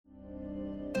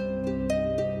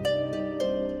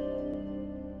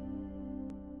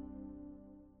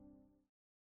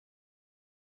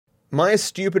My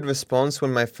stupid response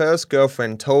when my first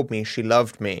girlfriend told me she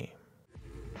loved me.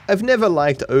 I've never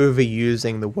liked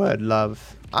overusing the word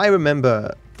love. I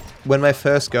remember when my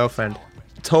first girlfriend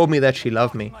told me that she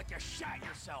loved me.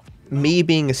 Me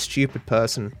being a stupid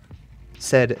person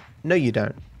said, "No, you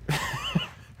don't."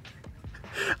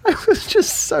 I was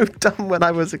just so dumb when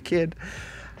I was a kid.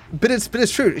 But it's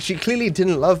true. She clearly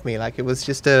didn't love me. Like, it was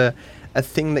just a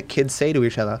thing that kids say to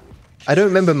each other. I don't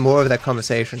remember more of that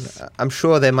conversation. I'm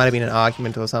sure there might have been an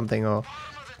argument or something, or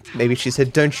maybe she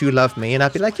said, "Don't you love me?" And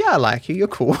I'd be like, "Yeah, I like you. You're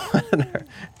cool." I don't know.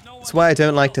 That's why I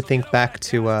don't like to think back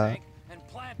to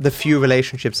the few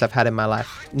relationships I've had in my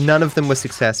life. None of them were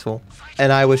successful,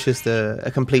 and I was just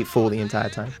a complete fool the entire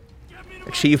time.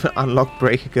 Achievement unlocked,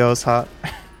 break a girl's heart.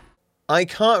 I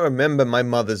can't remember my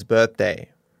mother's birthday.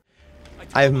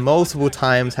 I've multiple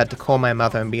times had to call my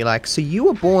mother and be like, "So you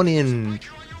were born in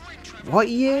what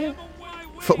year?"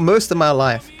 For most of my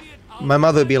life, my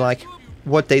mother would be like,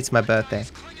 "What date's my birthday?"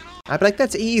 I'd be like,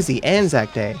 "That's easy,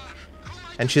 Anzac Day."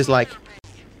 And she's like,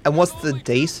 "And what's the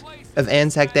date of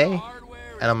Anzac Day?"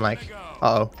 And I'm like,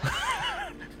 "Uh-oh."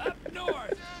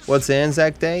 What's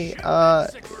Anzac Day?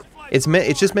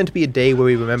 It's just meant to be a day where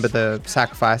we remember the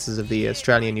sacrifices of the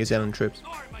Australian and New Zealand troops.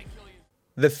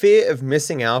 The fear of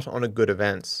missing out on a good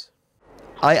event.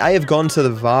 I have gone to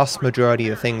the vast majority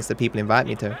of things that people invite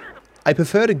me to. I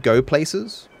prefer to go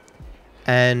places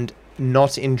and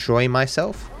not enjoy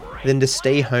myself than to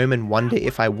stay home and wonder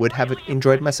if I would have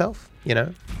enjoyed myself, you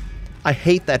know? I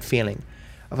hate that feeling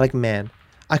of like, man,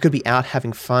 I could be out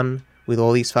having fun with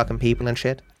all these fucking people and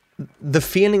shit. The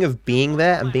feeling of being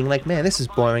there and being like, man, this is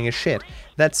boring as shit.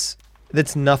 That's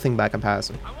nothing by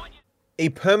comparison. A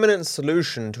permanent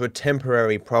solution to a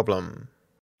temporary problem.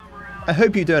 I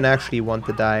hope you don't actually want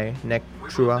to die,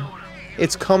 Nectrua.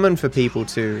 It's common for people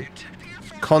to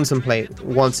contemplate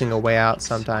wanting a way out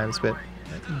sometimes, but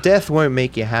death won't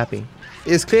make you happy.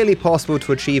 It's clearly possible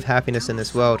to achieve happiness in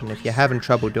this world, and if you're having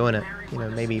trouble doing it, you know,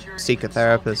 maybe seek a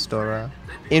therapist or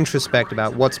introspect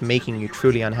about what's making you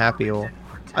truly unhappy. Or,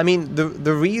 I mean,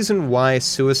 the reason why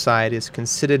suicide is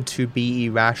considered to be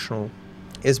irrational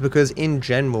is because in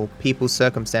general, people's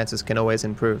circumstances can always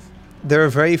improve. There are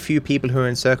very few people who are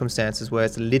in circumstances where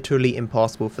it's literally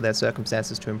impossible for their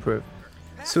circumstances to improve.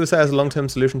 Suicide is a long-term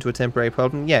solution to a temporary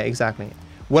problem? Yeah, exactly.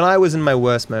 When I was in my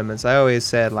worst moments, I always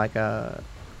said, like,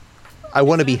 I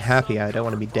want to be happy, I don't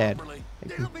want to be dead.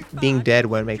 Like, being dead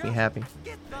won't make me happy.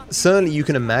 Certainly you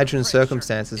can imagine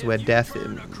circumstances where death,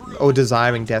 or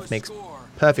desiring death, makes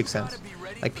perfect sense.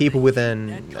 Like people with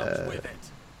an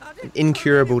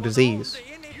incurable disease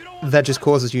that just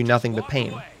causes you nothing but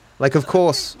pain. Like, of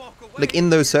course, like in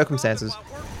those circumstances,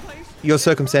 your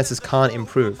circumstances can't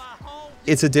improve.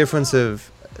 It's a difference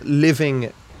of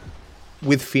living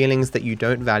with feelings that you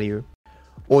don't value,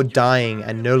 or dying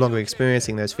and no longer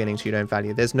experiencing those feelings you don't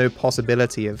value. There's no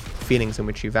possibility of feelings in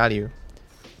which you value.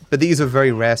 But these are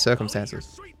very rare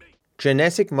circumstances.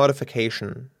 Genetic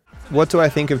modification. What do I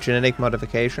think of genetic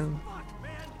modification?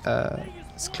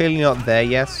 It's clearly not there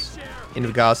yet in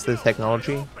regards to the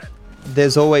technology.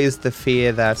 There's always the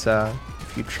fear that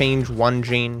if you change one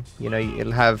gene, you know,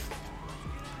 it'll have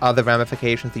other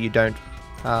ramifications that you don't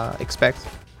expect.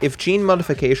 If gene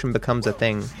modification becomes a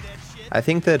thing, I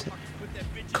think that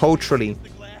culturally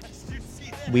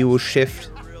we will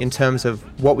shift in terms of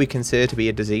what we consider to be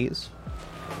a disease.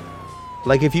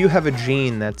 Like if you have a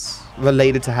gene that's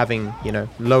related to having, you know,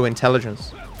 low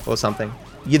intelligence or something,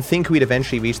 you'd think we'd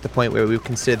eventually reach the point where we would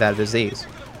consider that a disease.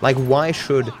 Like, why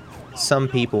should some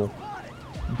people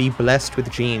be blessed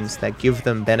with genes that give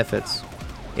them benefits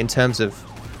in terms of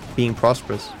being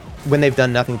prosperous when they've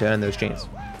done nothing to earn those genes?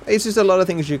 It's just a lot of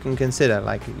things you can consider,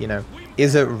 like, you know,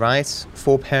 is it right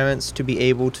for parents to be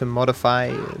able to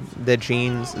modify their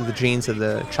genes, the genes of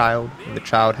the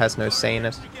child has no say in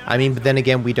it? I mean, but then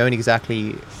again, we don't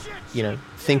exactly, you know,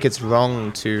 think it's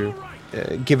wrong to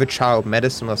give a child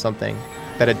medicine or something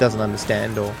that it doesn't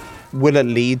understand. Or will it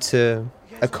lead to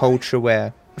a culture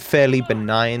where fairly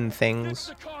benign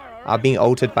things are being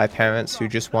altered by parents who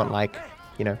just want, like,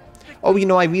 you know, oh, you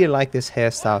know, I really like this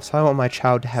hairstyle, so I want my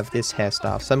child to have this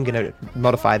hairstyle, so I'm going to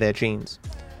modify their genes?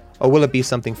 Or will it be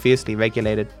something fiercely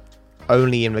regulated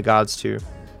only in regards to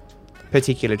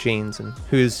particular genes and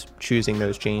who's choosing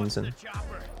those genes? And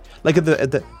like at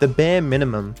the bare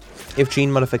minimum, if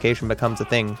gene modification becomes a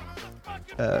thing,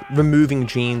 removing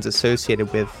genes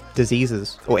associated with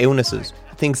diseases or illnesses,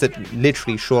 things that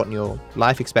literally shorten your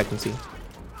life expectancy,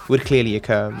 would clearly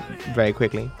occur very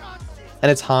quickly. And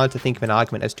it's hard to think of an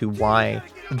argument as to why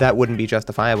that wouldn't be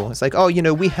justifiable. It's like, oh, you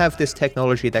know, we have this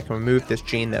technology that can remove this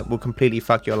gene that will completely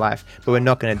fuck your life, but we're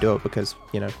not going to do it because,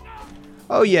 you know,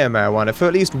 oh yeah, marijuana, for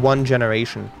at least one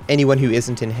generation. Anyone who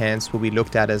isn't enhanced will be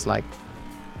looked at as like,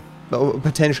 well,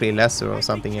 potentially lesser or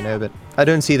something, you know, but I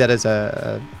don't see that as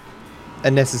a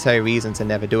necessary reason to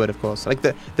never do it, of course. Like,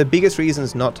 the biggest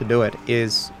reasons not to do it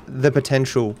is the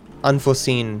potential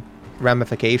unforeseen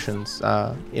ramifications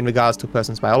in regards to a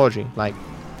person's biology. Like,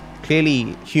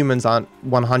 clearly humans aren't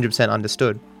 100%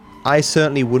 understood. I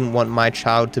certainly wouldn't want my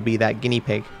child to be that guinea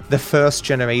pig, the first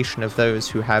generation of those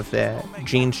who have their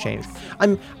genes changed.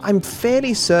 I'm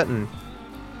fairly certain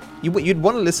you'd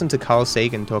want to listen to Carl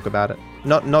Sagan talk about it.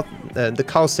 Not the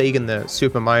Carl Sagan, the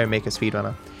Super Mario Maker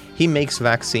speedrunner. He makes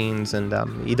vaccines and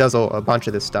he does a bunch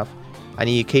of this stuff, and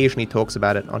he occasionally talks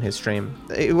about it on his stream.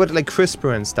 Like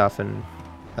CRISPR and stuff, and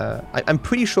I'm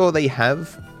pretty sure they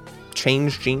have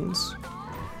changed genes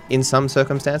in some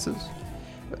circumstances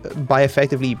by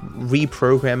effectively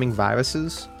reprogramming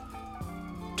viruses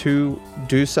to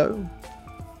do so.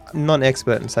 I'm not an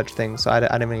expert in such things, so I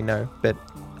don't really know, but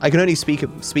I can only speak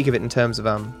of it in terms of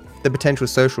the potential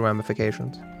social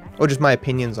ramifications, or just my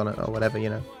opinions on it, or whatever, you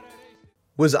know.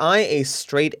 Was I a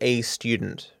straight A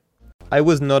student? I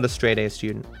was not a straight A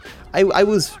student. I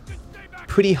was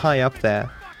pretty high up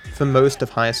there for most of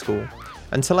high school,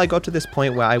 until I got to this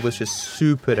point where I was just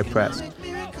super depressed.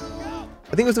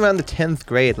 I think it was around the 10th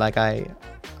grade, like I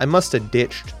must have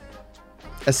ditched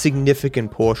a significant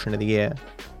portion of the year,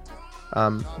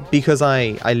 because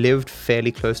I lived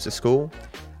fairly close to school,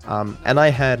 and I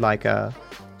had like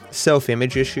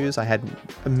self-image issues. I had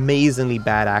amazingly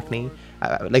bad acne.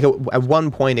 Like at one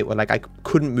point it was like I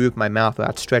couldn't move my mouth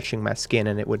without stretching my skin,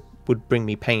 and it would bring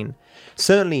me pain.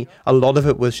 Certainly a lot of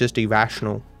it was just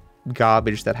irrational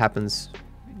garbage that happens,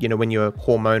 you know, when you're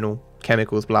hormonal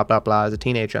chemicals, blah blah blah, as a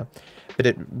teenager. But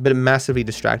it massively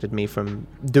distracted me from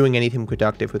doing anything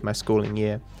productive with my schooling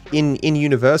year. In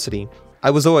university, I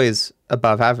was always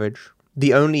above average.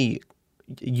 The only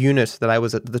unit that I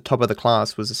was at the top of the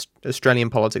class was Australian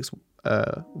Politics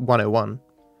 101.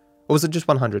 Or was it just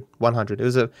 100? 100. It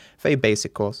was a very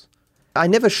basic course. I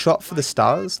never shot for the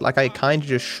stars. Like, I kind of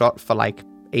just shot for like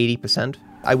 80%.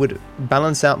 I would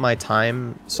balance out my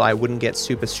time so I wouldn't get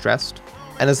super stressed.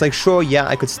 And it's like, sure, yeah,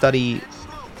 I could study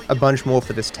a bunch more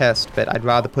for this test, but I'd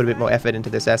rather put a bit more effort into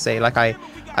this essay. Like, I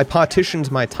partitioned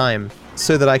my time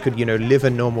so that I could, you know, live a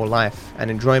normal life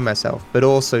and enjoy myself, but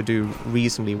also do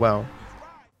reasonably well.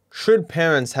 Should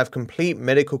parents have complete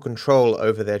medical control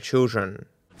over their children?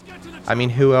 I mean,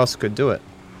 who else could do it?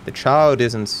 The child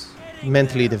isn't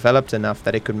mentally developed enough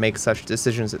that it could make such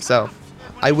decisions itself.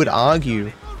 I would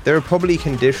argue there are probably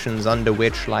conditions under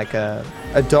which, like, a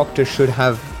doctor should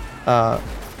have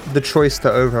the choice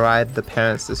to override the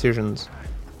parents' decisions,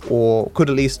 or could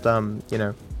at least, you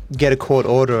know, get a court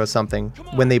order or something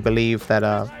when they believe that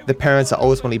the parents are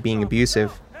ultimately being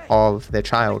abusive of their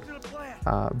child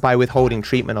by withholding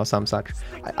treatment or some such.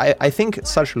 I think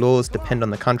such laws depend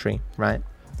on the country, right?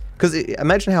 Because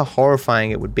imagine how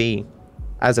horrifying it would be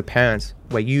as a parent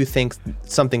where you think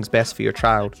something's best for your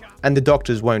child and the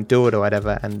doctors won't do it or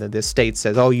whatever, and the state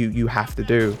says, oh, you have to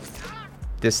do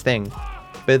this thing.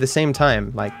 But at the same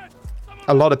time, like,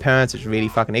 a lot of parents are really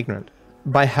fucking ignorant.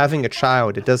 By having a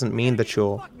child, it doesn't mean that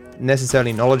you're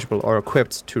necessarily knowledgeable or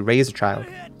equipped to raise a child.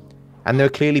 And there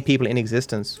are clearly people in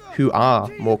existence who are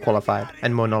more qualified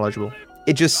and more knowledgeable.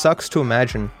 It just sucks to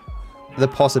imagine the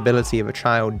possibility of a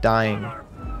child dying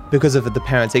because of the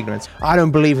parents' ignorance. I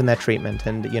don't believe in that treatment,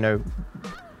 and, you know,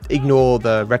 ignore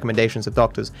the recommendations of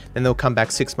doctors. Then they'll come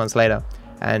back 6 months later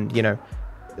and, you know,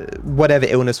 whatever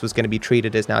illness was going to be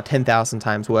treated is now 10,000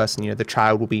 times worse, and, you know, the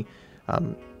child will be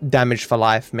damaged for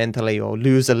life mentally or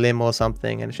lose a limb or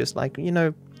something. And it's just like, you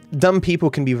know, dumb people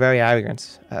can be very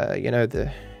arrogant. You know, the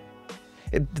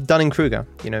Dunning-Kruger,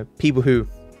 you know, people who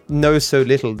know so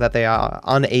little that they are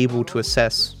unable to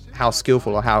assess how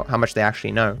skillful or how much they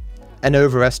actually know, and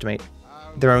overestimate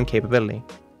their own capability.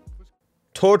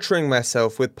 Torturing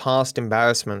myself with past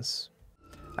embarrassments.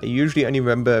 I usually only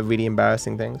remember really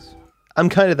embarrassing things. I'm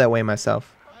kind of that way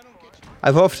myself.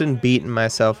 I've often beaten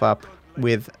myself up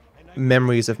with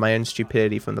memories of my own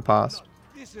stupidity from the past,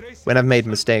 when I've made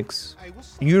mistakes,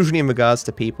 usually in regards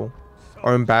to people,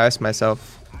 or embarrassed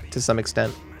myself to some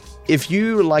extent. If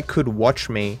you, like, could watch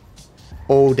me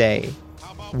all day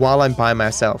while I'm by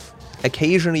myself,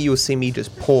 occasionally you'll see me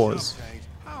just pause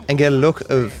and get a look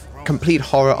of complete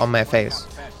horror on my face.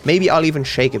 Maybe I'll even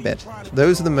shake a bit.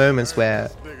 Those are the moments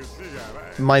where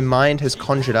my mind has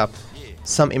conjured up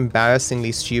some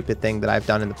embarrassingly stupid thing that I've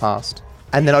done in the past.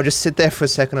 And then I'll just sit there for a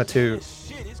second or two,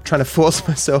 trying to force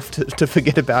myself to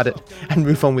forget about it and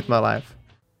move on with my life.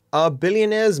 Are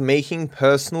billionaires making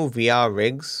personal VR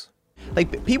rigs?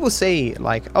 Like, people say,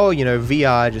 like, oh, you know,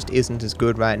 VR just isn't as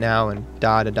good right now, and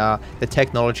the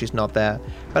technology's not there.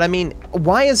 But I mean,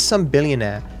 why is some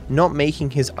billionaire not making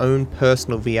his own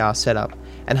personal VR setup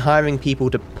and hiring people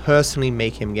to personally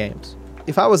make him games?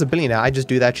 If I was a billionaire, I'd just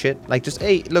do that shit. Like, just,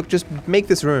 hey, look, just make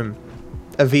this room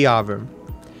a VR room.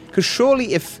 Because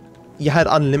surely if you had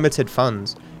unlimited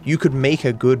funds, you could make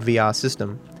a good VR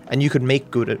system, and you could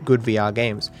make good VR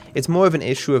games. It's more of an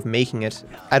issue of making it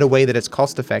at a way that it's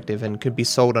cost effective and could be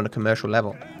sold on a commercial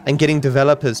level. And getting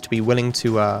developers to be willing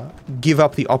to give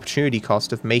up the opportunity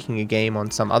cost of making a game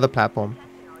on some other platform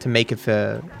to make it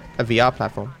for a VR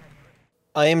platform.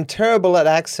 I am terrible at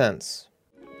accents.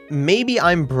 Maybe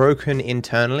I'm broken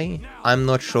internally, I'm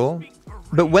not sure.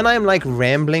 But when I'm like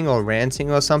rambling or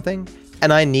ranting or something,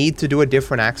 and I need to do a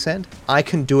different accent, I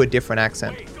can do a different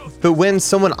accent. But when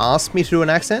someone asks me to do an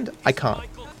accent, I can't.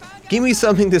 Give me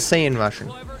something to say in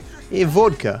Russian.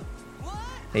 Vodka.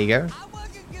 There you go.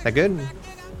 Is that good?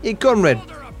 Hey, comrade.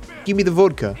 Give me the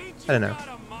vodka. I don't know.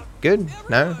 Good?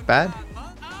 No? Bad?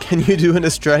 Can you do an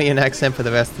Australian accent for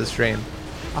the rest of the stream?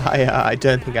 I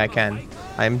don't think I can.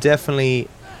 I'm definitely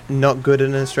not good at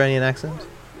an Australian accent.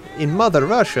 In Mother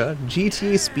Russia,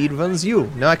 GTA speedruns you.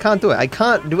 No, I can't do it. I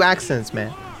can't do accents,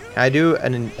 man. I do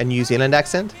a New Zealand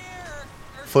accent.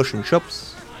 Fish and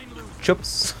chips.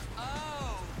 Chips.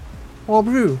 Oh,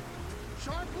 bro.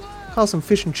 Have some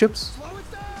fish and chips.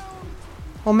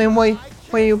 Oh, man, why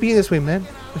you being this way, man?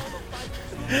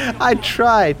 I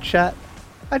tried, chat.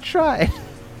 I tried.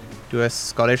 Do a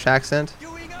Scottish accent.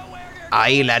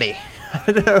 Aye, laddie.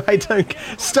 No, I don't.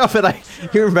 Stop it.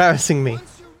 You're embarrassing me.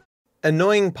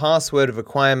 Annoying password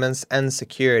requirements and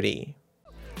security.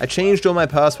 I changed all my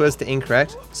passwords to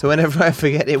incorrect, so whenever I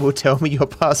forget, it will tell me your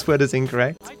password is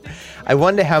incorrect. I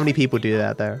wonder how many people do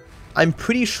that though. I'm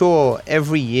pretty sure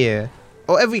every year,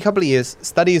 or every couple of years,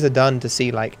 studies are done to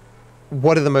see like,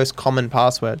 what are the most common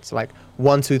passwords, like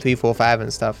 1, 2, 3, 4, 5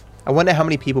 and stuff. I wonder how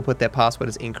many people put their password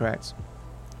as incorrect.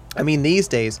 I mean, these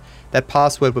days, that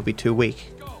password would be too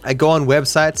weak. I go on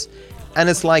websites, and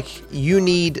it's like, you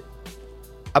need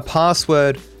a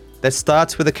password that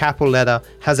starts with a capital letter,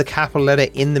 has a capital letter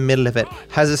in the middle of it,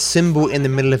 has a symbol in the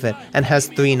middle of it, and has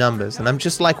 3 numbers. And I'm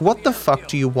just like, what the fuck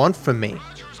do you want from me?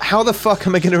 How the fuck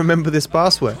am I going to remember this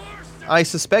password? I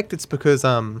suspect it's because,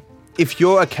 if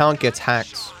your account gets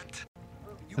hacked,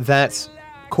 that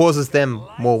causes them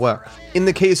more work. In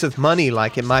the case of money,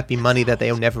 like, it might be money that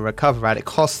they'll never recover, right? It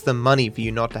costs them money for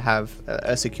you not to have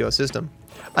a secure system.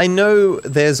 I know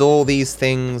there's all these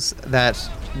things that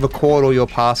record all your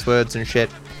passwords and shit,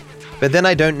 but then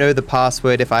I don't know the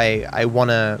password if I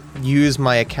want to use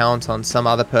my account on some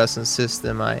other person's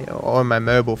system or my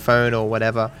mobile phone or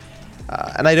whatever,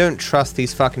 and I don't trust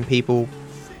these fucking people.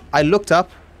 I looked up,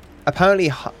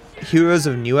 apparently Heroes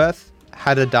of New Earth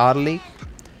had a data leak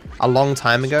a long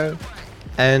time ago,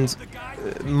 and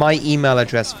my email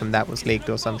address from that was leaked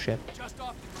or some shit.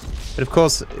 But of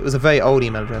course, it was a very old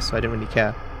email address, so I didn't really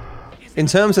care. In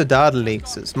terms of data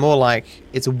leaks, it's more like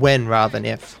it's when rather than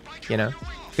if, you know?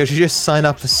 Because you just sign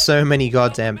up for so many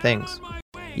goddamn things.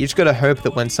 You just gotta hope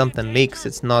that when something leaks,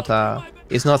 it's not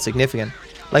significant.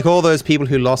 Like all those people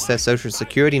who lost their social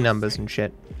security numbers and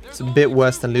shit. It's a bit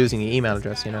worse than losing your email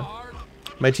address, you know?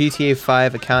 My GTA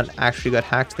 5 account actually got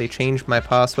hacked. They changed my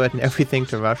password and everything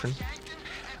to Russian.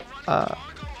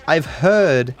 I've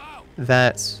heard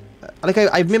that... Like,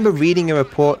 I remember reading a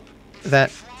report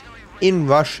that in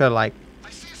Russia, like,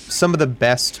 some of the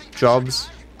best jobs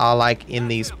are, like, in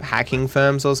these hacking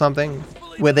firms or something,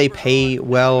 where they pay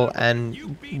well and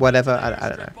whatever, I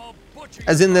don't know.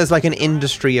 As in, there's, like, an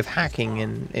industry of hacking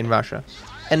in Russia.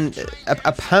 And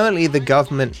apparently the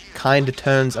government kind of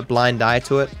turns a blind eye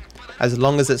to it, as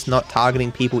long as it's not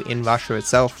targeting people in Russia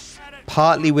itself,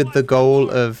 partly with the goal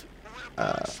of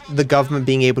the government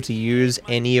being able to use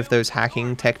any of those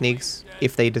hacking techniques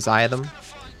if they desire them.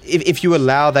 If you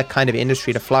allow that kind of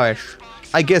industry to flourish,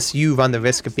 I guess you run the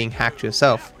risk of being hacked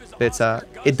yourself, but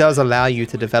it does allow you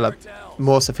to develop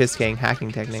more sophisticated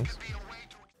hacking techniques.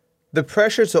 The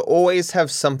pressure to always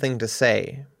have something to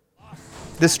say.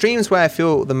 The streams where I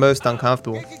feel the most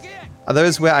uncomfortable are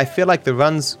those where I feel like the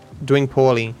run's doing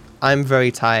poorly, I'm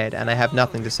very tired, and I have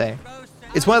nothing to say.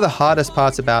 It's one of the hardest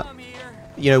parts about,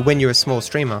 you know, when you're a small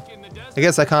streamer. I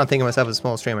guess I can't think of myself as a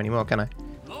small streamer anymore, can I?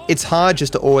 It's hard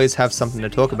just to always have something to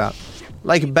talk about.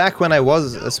 Like back when I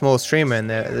was a small streamer and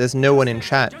there's no one in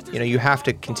chat, you know, you have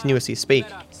to continuously speak,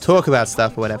 talk about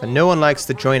stuff or whatever. No one likes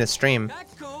to join a stream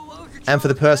and for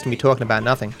the person to be talking about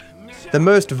nothing. The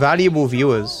most valuable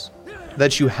viewers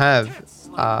that you have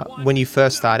when you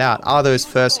first start out are those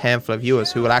first handful of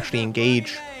viewers who will actually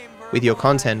engage with your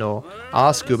content or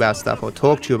ask you about stuff or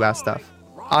talk to you about stuff.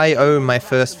 I owe my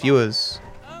first viewers,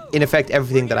 in effect,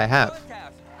 everything that I have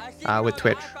with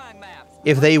Twitch.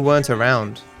 If they weren't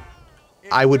around,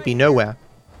 I would be nowhere,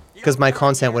 because my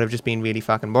content would have just been really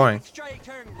fucking boring.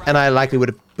 And I likely would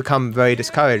have become very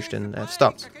discouraged and have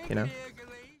stopped, you know?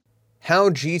 How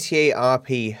GTA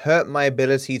RP hurt my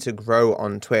ability to grow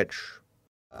on Twitch.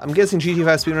 I'm guessing GTA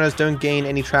 5 speedrunners don't gain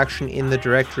any traction in the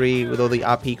directory with all the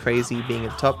RP crazy being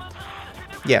at the top.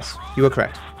 Yes, you were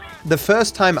correct. The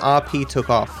first time RP took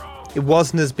off, it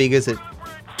wasn't as big as it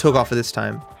took off at this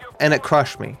time, and it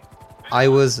crushed me. I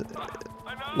was,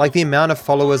 like, the amount of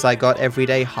followers I got every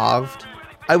day halved.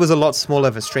 I was a lot smaller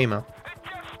of a streamer.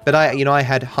 But I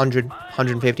had 100,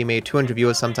 150, maybe 200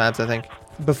 viewers sometimes, I think.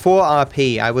 Before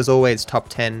RP, I was always top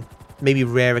 10, maybe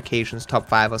rare occasions top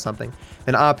 5 or something.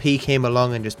 Then RP came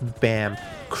along and just bam,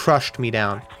 crushed me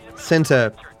down. Sent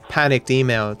a panicked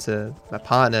email to my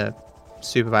partner,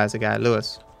 supervisor guy,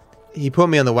 Lewis. He put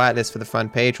me on the whitelist for the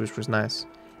front page, which was nice.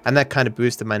 And that kind of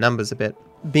boosted my numbers a bit.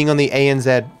 Being on the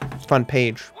ANZ front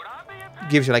page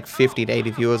gives you like 50 to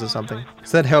 80 viewers or something.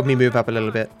 So that helped me move up a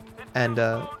little bit and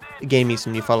gain me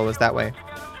some new followers that way.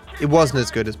 It wasn't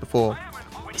as good as before.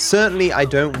 Certainly, I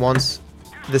don't want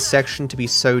the section to be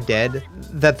so dead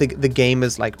that the game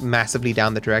is like massively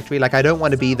down the directory. Like, I don't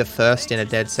want to be the first in a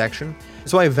dead section.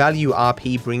 So I value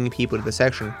RP bringing people to the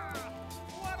section.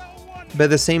 But at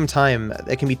the same time,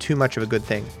 it can be too much of a good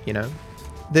thing, you know?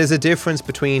 There's a difference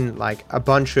between like a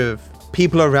bunch of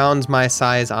people around my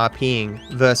size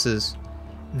RPing versus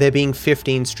there being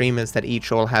 15 streamers that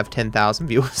each all have 10,000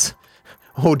 viewers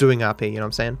all doing RP, you know what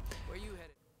I'm saying?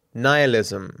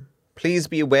 Nihilism. Please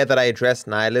be aware that I address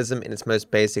nihilism in its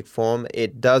most basic form.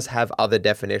 It does have other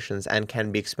definitions and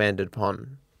can be expanded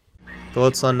upon.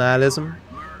 Thoughts on nihilism?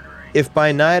 If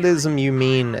by nihilism you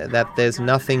mean that there's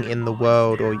nothing in the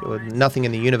world or nothing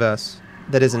in the universe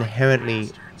that is inherently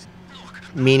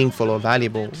meaningful or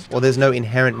valuable, or there's no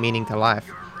inherent meaning to life,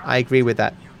 I agree with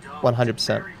that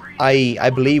 100%. I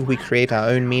believe we create our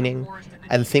own meaning,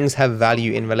 and things have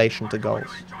value in relation to goals.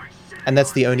 And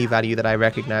that's the only value that I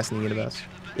recognize in the universe.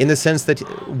 In the sense that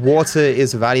water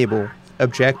is valuable,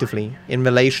 objectively, in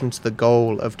relation to the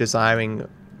goal of desiring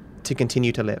to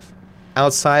continue to live.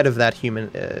 Outside of that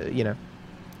human,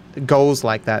 goals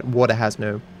like that, water has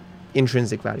no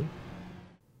intrinsic value.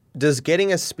 Does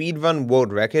getting a speedrun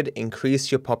world record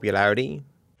increase your popularity?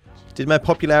 Did my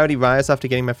popularity rise after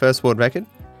getting my first world record?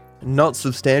 Not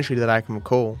substantially that I can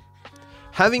recall.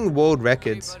 Having world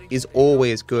records is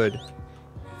always good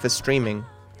for streaming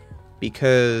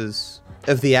because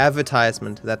of the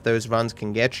advertisement that those runs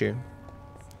can get you,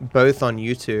 both on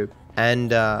YouTube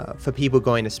and for people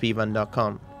going to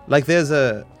speedrun.com. Like, there's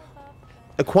a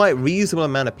quite reasonable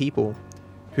amount of people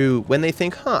who, when they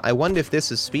think, I wonder if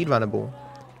this is speedrunnable,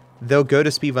 they'll go to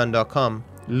speedrun.com,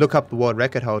 look up the world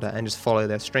record holder, and just follow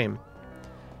their stream.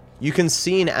 You can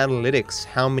see in analytics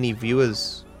how many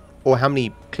viewers or how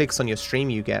many clicks on your stream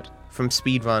you get from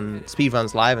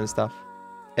speedruns live and stuff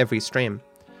every stream.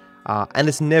 And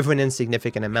it's never an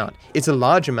insignificant amount. It's a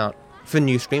large amount for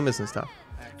new streamers and stuff.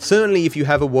 Certainly if you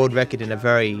have a world record in a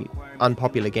very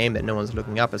unpopular game that no one's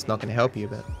looking up, it's not going to help you a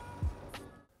bit.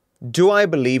 Do I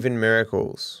believe in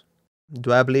miracles?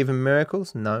 Do I believe in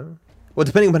miracles? No. Well,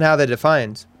 depending upon how they're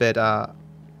defined, but a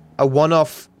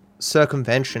one-off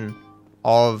circumvention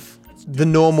of the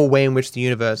normal way in which the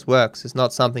universe works is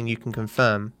not something you can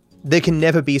confirm. There can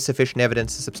never be sufficient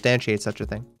evidence to substantiate such a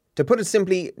thing. To put it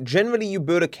simply, generally you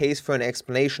build a case for an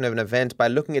explanation of an event by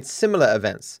looking at similar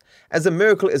events. As a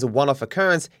miracle is a one-off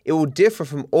occurrence, it will differ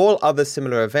from all other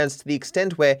similar events to the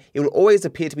extent where it will always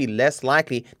appear to be less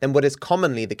likely than what is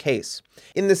commonly the case.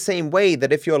 In the same way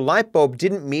that if your light bulb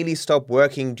didn't merely stop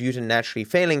working due to naturally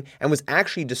failing and was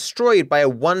actually destroyed by a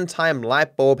one-time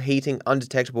light bulb hating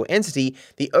undetectable entity,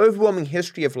 the overwhelming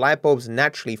history of light bulbs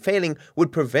naturally failing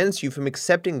would prevent you from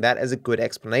accepting that as a good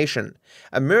explanation.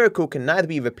 A miracle can neither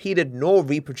be repeated nor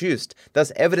reproduced,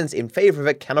 thus evidence in favor of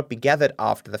it cannot be gathered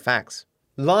after the facts.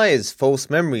 Lies, false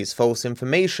memories, false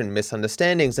information,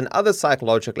 misunderstandings, and other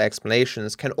psychological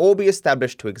explanations can all be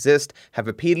established to exist, have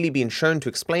repeatedly been shown to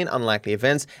explain unlikely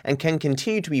events, and can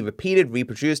continue to be repeated,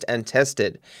 reproduced, and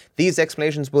tested. These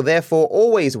explanations will therefore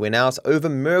always win out over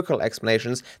miracle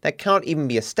explanations that cannot even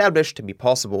be established to be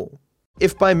possible.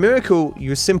 If by miracle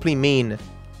you simply mean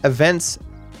events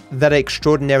that are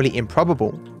extraordinarily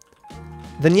improbable,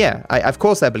 then yeah, of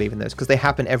course I believe in those, because they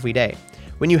happen every day.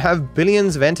 When you have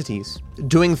billions of entities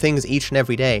doing things each and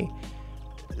every day,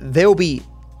 there will be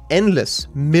endless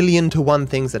 1,000,000-to-1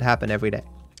 things that happen every day.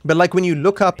 But like when you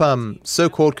look up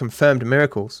so-called confirmed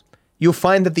miracles, you'll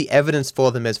find that the evidence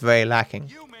for them is very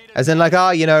lacking. As in like,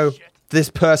 you know, this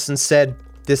person said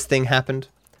this thing happened.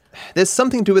 There's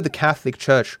something to do with the Catholic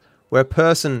Church where a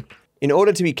person, in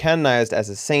order to be canonized as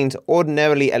a saint,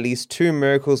 ordinarily at least 2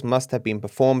 miracles must have been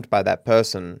performed by that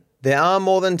person. There are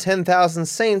more than 10,000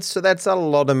 saints, so that's a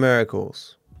lot of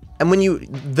miracles. And when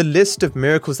the list of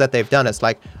miracles that they've done, it's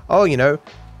like, oh, you know,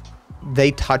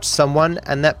 they touched someone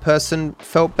and that person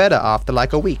felt better after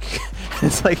like a week.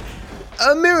 It's like,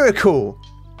 a miracle!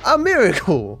 A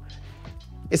miracle!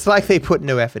 It's like they put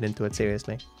no effort into it,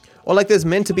 seriously. Or like there's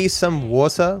meant to be some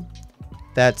water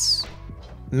that's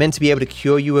meant to be able to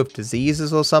cure you of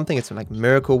diseases or something. It's like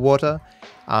miracle water.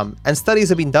 And studies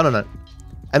have been done on it.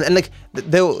 And like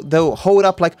they'll hold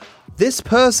up like, this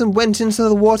person went into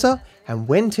the water and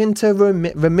went into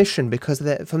remission because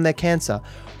from their cancer.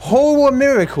 Oh, a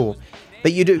miracle!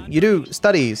 But you do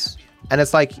studies, and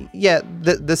it's like, yeah,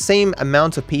 the same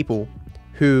amount of people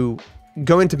who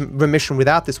go into remission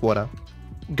without this water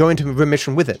go into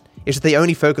remission with it. It's just they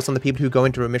only focus on the people who go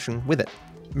into remission with it.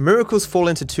 Miracles fall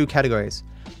into 2 categories.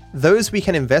 Those we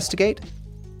can investigate,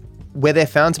 where they're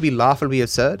found to be laughably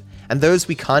absurd, and those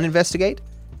we can't investigate,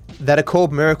 that are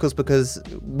called miracles because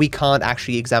we can't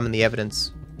actually examine the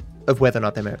evidence of whether or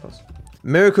not they're miracles.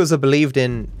 Miracles are believed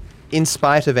in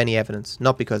spite of any evidence,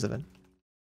 not because of it.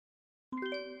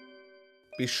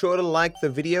 Be sure to like the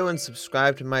video and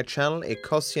subscribe to my channel. It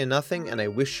costs you nothing, and I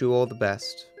wish you all the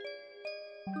best.